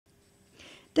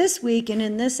This week and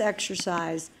in this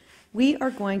exercise, we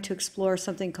are going to explore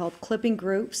something called clipping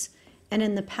groups, and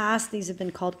in the past these have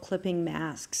been called clipping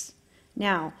masks.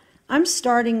 Now, I'm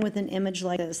starting with an image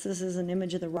like this. This is an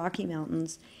image of the Rocky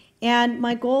Mountains, and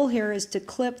my goal here is to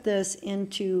clip this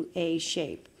into a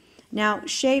shape. Now,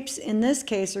 shapes in this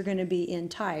case are going to be in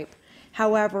type.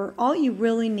 However, all you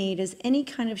really need is any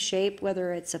kind of shape,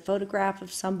 whether it's a photograph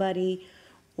of somebody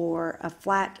or a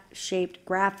flat-shaped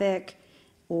graphic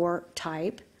or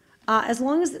type. As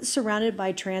long as it's surrounded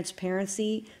by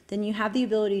transparency, then you have the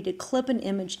ability to clip an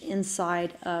image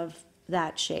inside of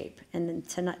that shape. And then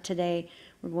today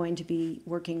we're going to be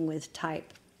working with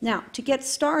type. Now, to get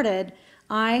started,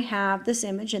 I have this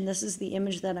image, and this is the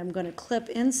image that I'm going to clip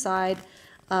inside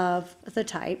of the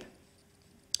type.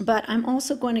 But I'm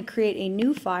also going to create a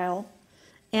new file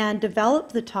and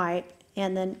develop the type,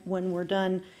 and then when we're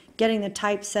done getting the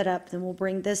type set up, then we'll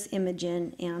bring this image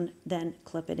in and then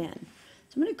clip it in.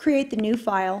 So I'm going to create the new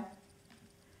file,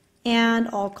 and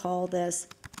I'll call this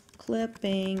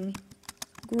clipping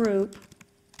group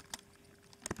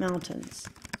mountains.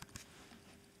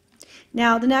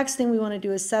 Now the next thing we want to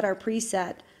do is set our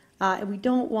preset. We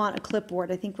don't want a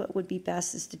clipboard. I think what would be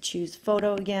best is to choose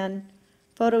photo again,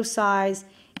 photo size,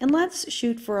 and let's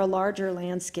shoot for a larger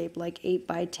landscape like 8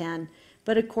 by 10.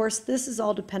 But of course, this is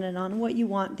all dependent on what you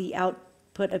want the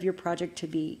output of your project to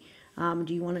be.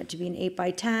 Do you want it to be an 8 by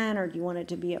 10 or do you want it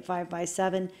to be at 5 by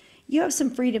 7? You have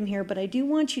some freedom here, but I do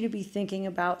want you to be thinking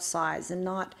about size and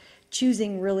not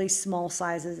choosing really small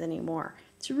sizes anymore.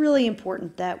 It's really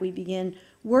important that we begin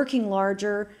working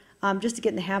larger just to get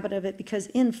in the habit of it, because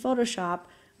in Photoshop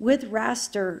with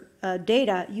raster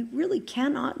data, you really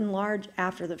cannot enlarge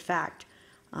after the fact.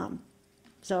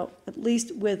 So at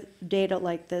least with data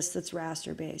like this that's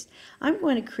raster based. I'm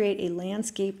going to create a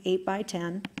landscape 8 by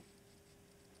 10,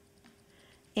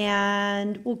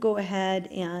 and we'll go ahead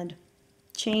and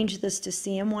change this to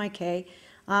CMYK.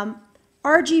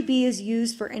 RGB is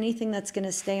used for anything that's going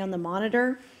to stay on the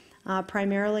monitor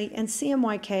primarily, and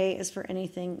CMYK is for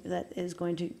anything that is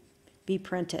going to be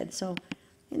printed. So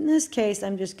in this case,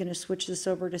 I'm just going to switch this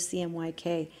over to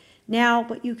CMYK now,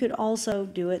 but you could also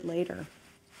do it later.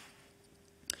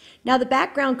 Now the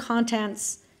background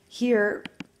contents here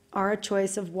are a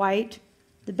choice of white,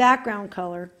 the background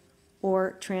color,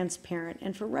 or transparent.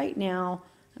 And for right now,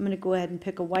 I'm going to go ahead and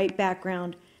pick a white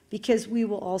background because we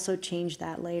will also change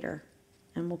that later.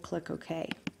 And we'll click OK.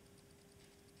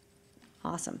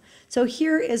 Awesome. So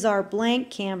here is our blank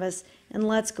canvas, and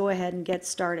let's go ahead and get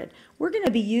started. We're going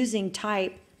to be using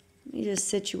type. Let me just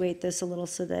situate this a little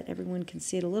so that everyone can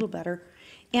see it a little better.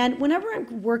 And whenever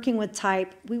I'm working with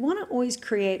type, we want to always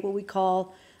create what we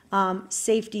call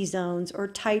safety zones or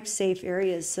type safe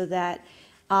areas, so that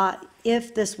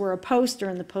if this were a poster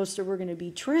and the poster were going to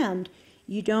be trimmed,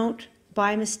 you don't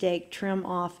by mistake trim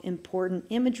off important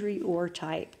imagery or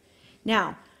type.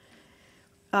 Now,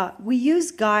 we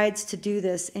use guides to do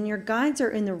this, and your guides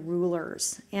are in the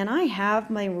rulers. And I have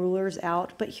my rulers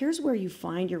out, but here's where you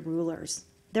find your rulers.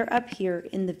 They're up here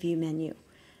in the view menu.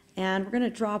 And we're going to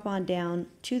drop on down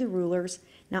to the rulers.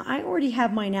 Now I already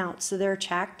have mine out, so they're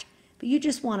checked, but you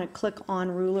just want to click on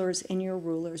rulers and your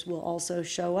rulers will also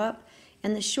show up.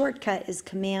 And the shortcut is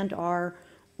Command R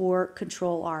or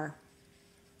Control R.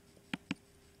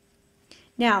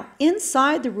 Now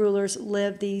inside the rulers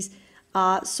live these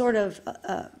sort of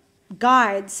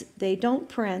guides. They don't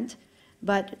print,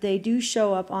 but they do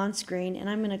show up on screen, and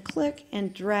I'm going to click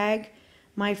and drag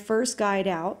my first guide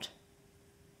out.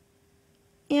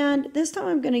 And this time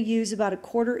I'm going to use about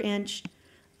 1/4 inch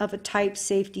of a type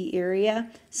safety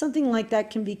area. Something like that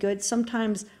can be good.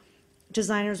 Sometimes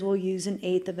designers will use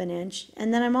 1/8 of an inch.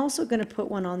 And then I'm also going to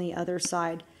put one on the other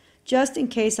side, just in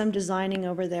case I'm designing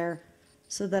over there,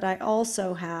 so that I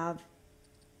also have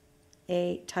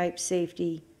a type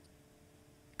safety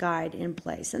guide in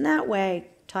place. And that way,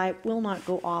 type will not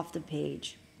go off the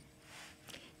page.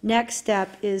 Next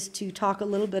step is to talk a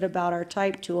little bit about our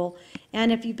type tool.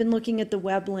 And if you've been looking at the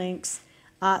web links,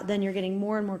 then you're getting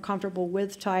more and more comfortable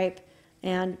with type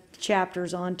and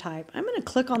chapters on type. I'm going to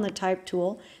click on the type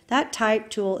tool. That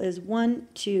type tool is 1,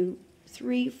 2,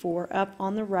 3, 4 up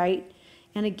on the right.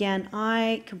 And again,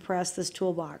 I compress this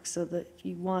toolbox, so that if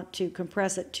you want to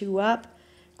compress it 2 up,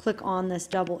 click on this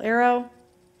double arrow.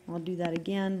 I'll do that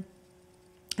again.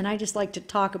 And I just like to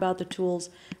talk about the tools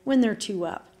when they're 2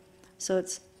 up. So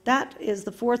that is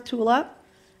the 4th tool up,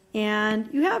 and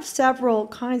you have several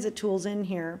kinds of tools in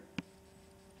here.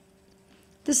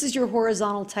 This is your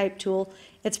horizontal type tool.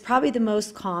 It's probably the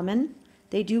most common.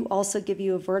 They do also give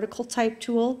you a vertical type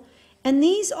tool, and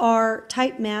these are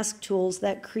type mask tools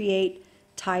that create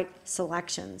type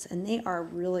selections, and they are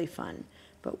really fun.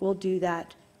 but we'll do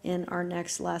that in our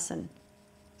next lesson.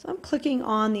 So I'm clicking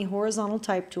on the horizontal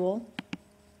type tool,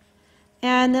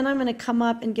 and then I'm going to come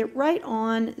up and get right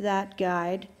on that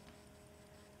guide,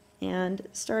 and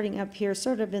starting up here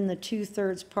sort of in the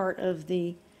 2/3 part of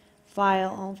the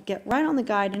file, I'll get right on the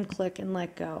guide and click and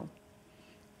let go.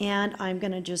 And I'm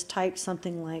going to just type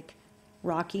something like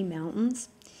Rocky Mountains.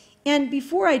 And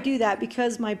before I do that,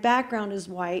 because my background is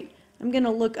white, I'm going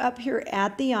to look up here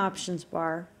at the options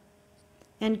bar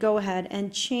and go ahead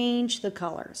and change the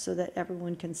color so that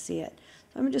everyone can see it.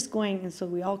 So I'm just going, and so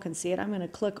we all can see it, I'm going to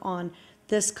click on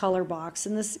this color box,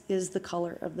 and this is the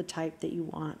color of the type that you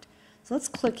want. So let's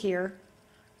click here,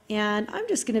 and I'm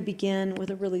just going to begin with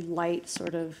a really light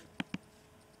sort of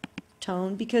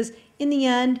tone, because in the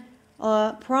end,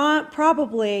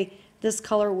 probably this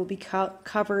color will be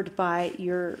covered by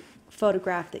your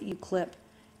photograph that you clip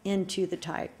into the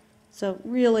type. So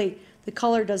really, the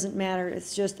color doesn't matter.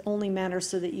 It's just only matters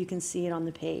so that you can see it on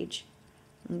the page.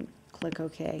 And click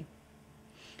OK.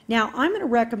 Now, I'm going to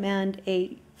recommend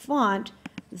a font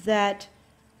that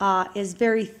is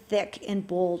very thick and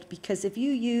bold, because if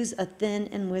you use a thin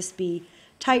and wispy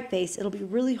typeface, it'll be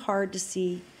really hard to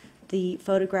see the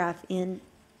photograph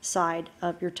inside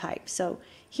of your type. So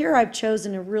here I've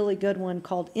chosen a really good one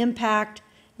called Impact,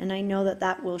 and I know that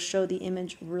that will show the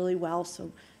image really well.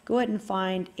 So go ahead and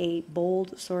find a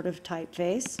bold sort of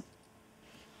typeface,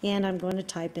 and I'm going to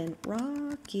type in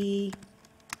Rocky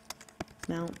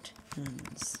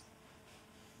Mountains.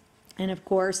 And of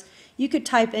course, you could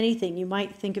type anything. You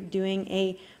might think of doing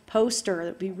a poster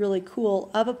that would be really cool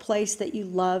of a place that you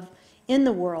love in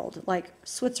the world, like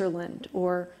Switzerland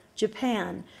or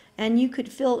Japan. And you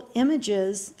could fill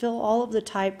all of the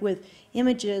type with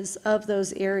images of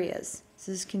those areas.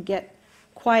 So this can get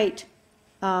quite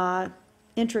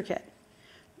intricate.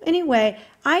 Anyway,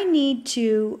 I need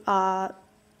to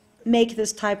make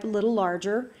this type a little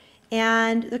larger,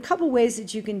 and a couple ways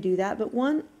that you can do that, but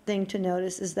one thing to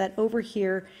notice is that over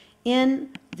here in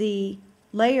the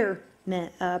layer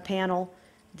panel,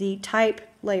 the type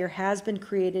layer has been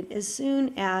created as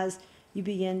soon as you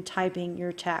begin typing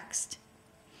your text.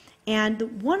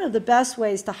 And one of the best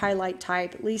ways to highlight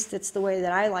type, at least it's the way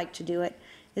that I like to do it,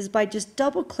 is by just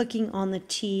double clicking on the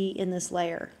T in this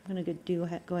layer. I'm going to go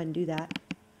ahead and do that.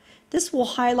 This will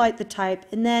highlight the type,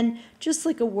 and then just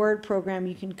like a word program,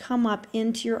 you can come up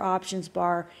into your options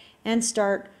bar and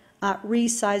start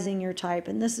resizing your type,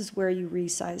 and this is where you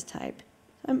resize type.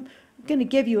 I'm going to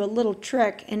give you a little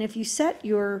trick, and if you set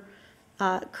your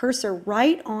cursor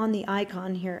right on the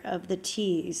icon here of the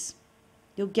T's,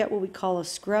 you'll get what we call a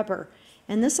scrubber,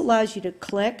 and this allows you to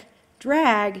click,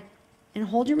 drag, and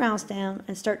hold your mouse down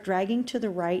and start dragging to the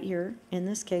right here, in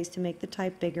this case to make the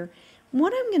type bigger. And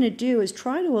what I'm going to do is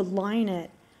try to align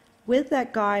it with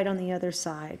that guide on the other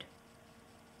side.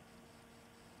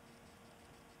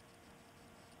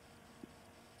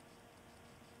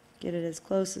 Get it as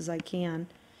close as I can.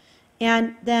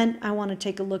 And then I want to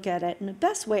take a look at it. And the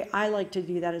best way I like to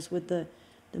do that is with the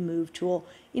Move tool.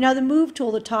 You know, the Move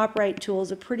tool, the top right tool,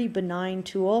 is a pretty benign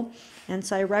tool. And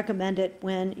so I recommend it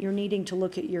when you're needing to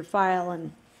look at your file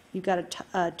and you've got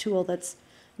a tool that's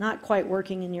not quite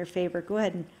working in your favor. Go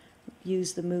ahead and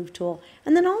use the Move tool.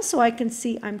 And then also I can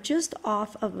see I'm just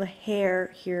off of a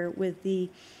hair here with the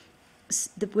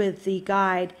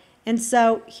guide. And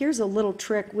so here's a little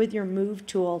trick with your Move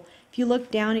tool. If you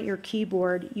look down at your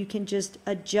keyboard, you can just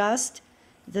adjust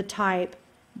the type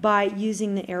by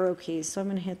using the arrow keys. So I'm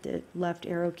going to hit the left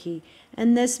arrow key,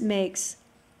 and this makes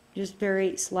just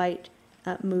very slight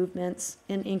movements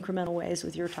in incremental ways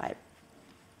with your type.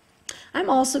 I'm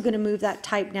also going to move that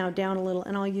type now down a little,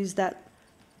 and I'll use that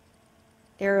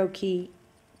arrow key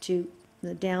to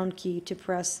the down key to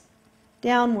press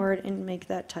downward and make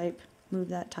that type, move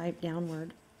that type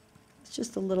downward. It's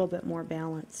just a little bit more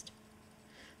balanced.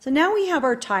 So now we have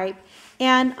our type,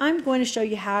 and I'm going to show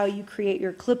you how you create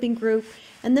your clipping group,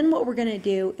 and then what we're going to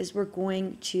do is we're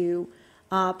going to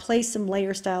place some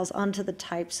layer styles onto the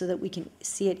type so that we can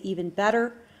see it even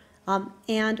better,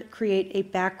 and create a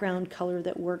background color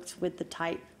that works with the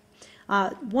type.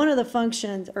 One of the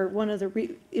functions, or one of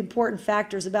the important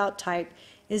factors about type,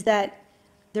 is that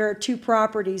there are two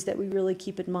properties that we really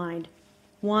keep in mind.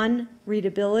 One,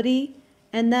 readability,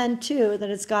 and then two, that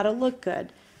it's got to look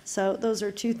good. So those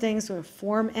are two things with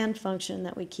form and function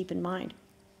that we keep in mind.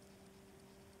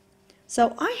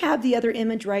 So I have the other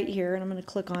image right here, and I'm going to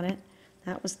click on it.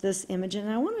 That was this image, and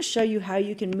I want to show you how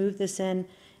you can move this in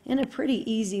a pretty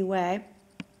easy way,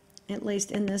 at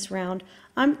least in this round.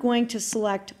 I'm going to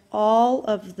select all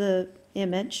of the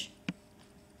image,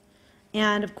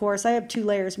 and of course I have two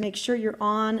layers. Make sure you're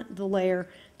on the layer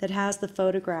that has the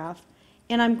photograph,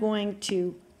 and I'm going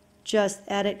to just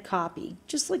edit copy,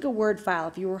 just like a Word file.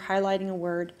 If you were highlighting a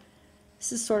word,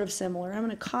 this is sort of similar. I'm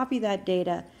going to copy that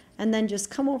data and then just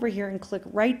come over here and click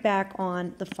right back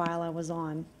on the file I was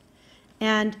on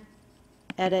and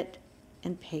edit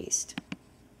and paste.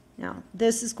 Now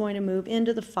this is going to move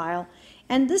into the file,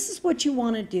 and this is what you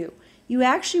want to do. You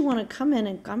actually want to come in,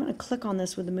 and I'm going to click on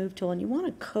this with the move tool, and you want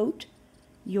to coat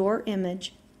your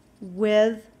image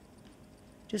with,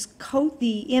 just coat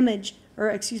the image, or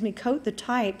excuse me, coat the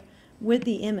type with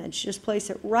the image. Just place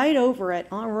it right over it,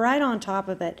 right on top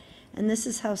of it, and this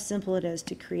is how simple it is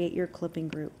to create your clipping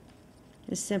group.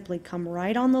 Just simply come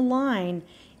right on the line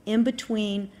in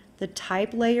between the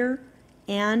type layer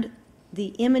and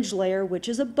the image layer, which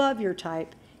is above your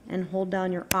type, and hold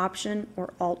down your Option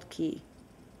or Alt key.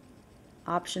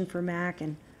 Option for Mac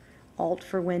and Alt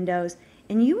for Windows,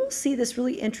 and you will see this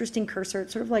really interesting cursor.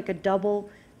 It's sort of like a double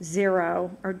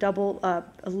zero or double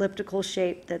elliptical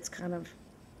shape that's kind of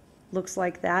looks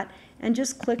like that, and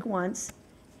just click once,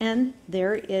 and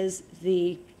there is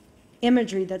the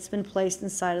imagery that's been placed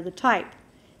inside of the type.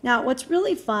 Now what's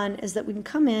really fun is that we can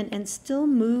come in and still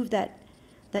move that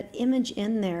image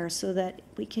in there so that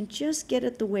we can just get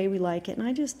it the way we like it. And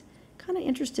I just kind of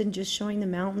interested in just showing the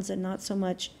mountains and not so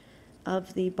much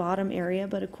of the bottom area,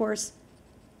 but of course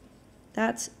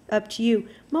that's up to you.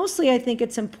 Mostly I think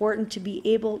it's important to be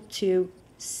able to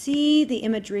see the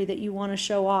imagery that you want to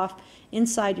show off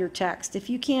inside your text. If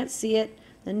you can't see it,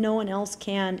 then no one else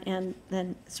can, and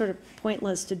then it's sort of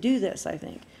pointless to do this, I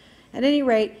think. At any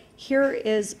rate, here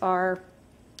is our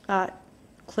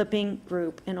clipping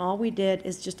group, and all we did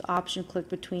is just Option click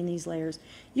between these layers.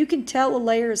 You can tell a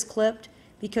layer is clipped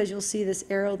because you'll see this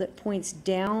arrow that points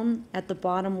down at the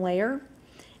bottom layer.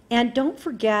 And don't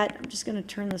forget, I'm just going to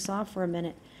turn this off for a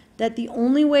minute, that the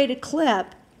only way to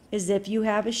clip is if you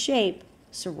have a shape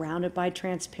surrounded by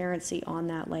transparency on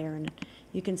that layer. And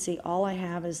you can see all I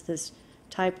have is this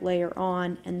type layer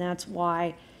on, and that's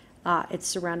why it's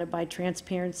surrounded by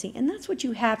transparency. And that's what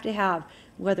you have to have,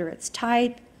 whether it's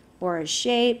type or a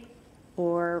shape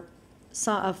or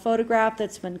a photograph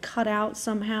that's been cut out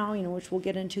somehow, which we'll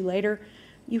get into later.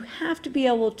 You have to be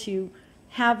able to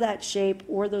have that shape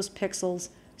or those pixels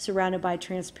surrounded by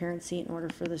transparency in order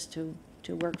for this to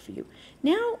work for you.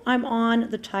 Now I'm on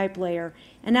the type layer,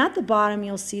 and at the bottom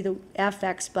you'll see the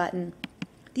FX button.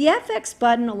 The FX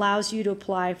button allows you to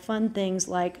apply fun things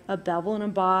like a bevel and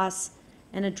emboss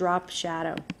and a drop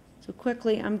shadow. So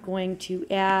quickly I'm going to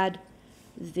add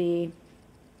the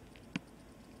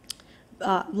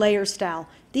layer style.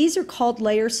 These are called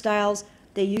layer styles.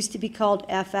 They used to be called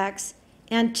FX.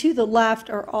 And to the left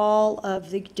are all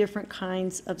of the different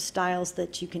kinds of styles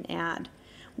that you can add.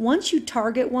 Once you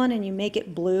target one and you make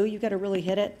it blue, you've got to really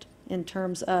hit it in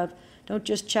terms of, don't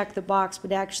just check the box,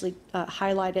 but actually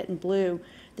highlight it in blue.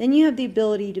 Then you have the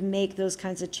ability to make those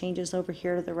kinds of changes over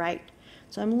here to the right.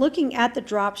 So I'm looking at the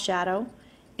drop shadow,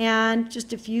 and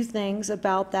just a few things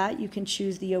about that. You can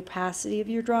choose the opacity of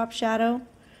your drop shadow.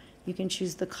 You can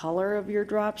choose the color of your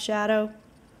drop shadow.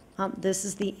 This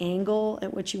is the angle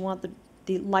at which you want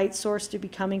the light source to be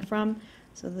coming from.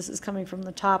 So this is coming from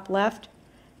the top left.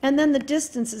 And then the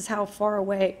distance is how far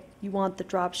away you want the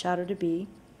drop shadow to be.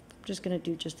 I'm just going to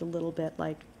do just a little bit,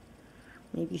 like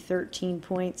maybe 13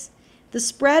 points. The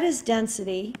spread is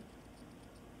density.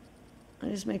 It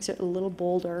just makes it a little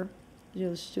bolder.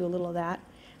 Just do a little of that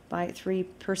by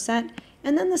 3%.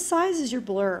 And then the size is your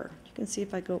blur. You can see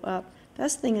if I go up.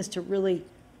 Best thing is to really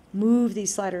move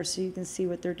these sliders so you can see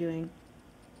what they're doing.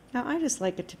 Now I just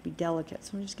like it to be delicate,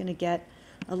 so I'm just going to get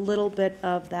a little bit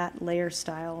of that layer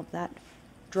style, that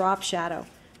drop shadow.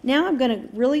 Now I'm going to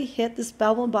really hit this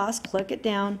bevel emboss, click it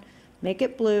down, make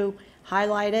it blue,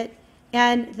 highlight it,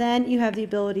 and then you have the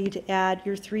ability to add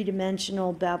your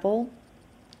three-dimensional bevel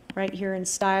right here in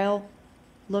style.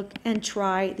 Look and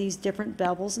try these different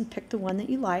bevels and pick the one that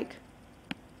you like.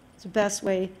 It's the best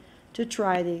way to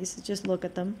try these, just look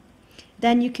at them.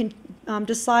 Then you can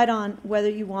decide on whether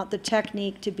you want the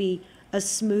technique to be a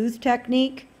smooth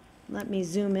technique. Let me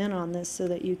zoom in on this so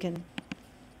that you can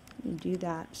do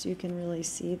that, so you can really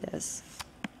see this.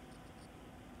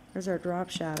 There's our drop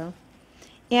shadow.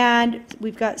 And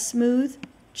we've got smooth,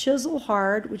 chisel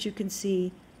hard, which you can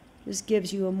see just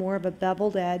gives you a more of a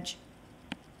beveled edge,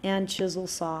 and chisel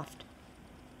soft,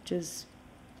 which is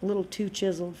a little too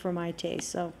chiseled for my taste.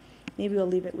 So maybe we'll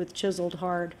leave it with chiseled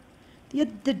hard. The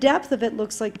depth of it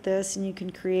looks like this, and you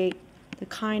can create the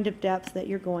kind of depth that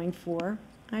you're going for.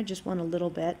 I just want a little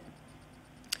bit.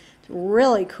 It's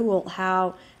really cool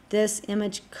how this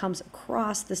image comes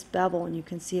across this bevel, and you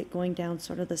can see it going down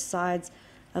sort of the sides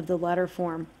of the letter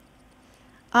form.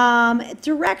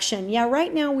 Direction, yeah,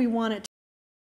 right now we want it